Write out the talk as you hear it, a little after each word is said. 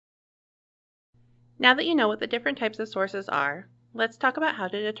Now that you know what the different types of sources are, let's talk about how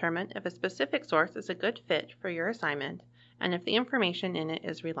to determine if a specific source is a good fit for your assignment and if the information in it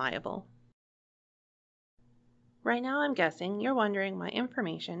is reliable. Right now I'm guessing you're wondering why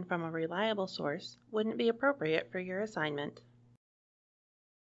information from a reliable source wouldn't be appropriate for your assignment.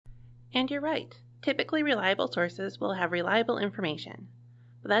 And you're right. Typically reliable sources will have reliable information,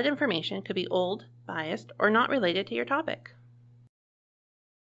 but that information could be old, biased, or not related to your topic.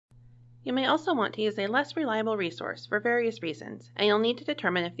 You may also want to use a less reliable resource for various reasons, and you'll need to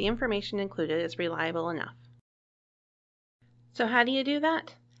determine if the information included is reliable enough. So how do you do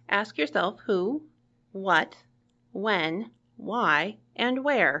that? Ask yourself who, what, when, why, and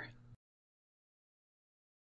where.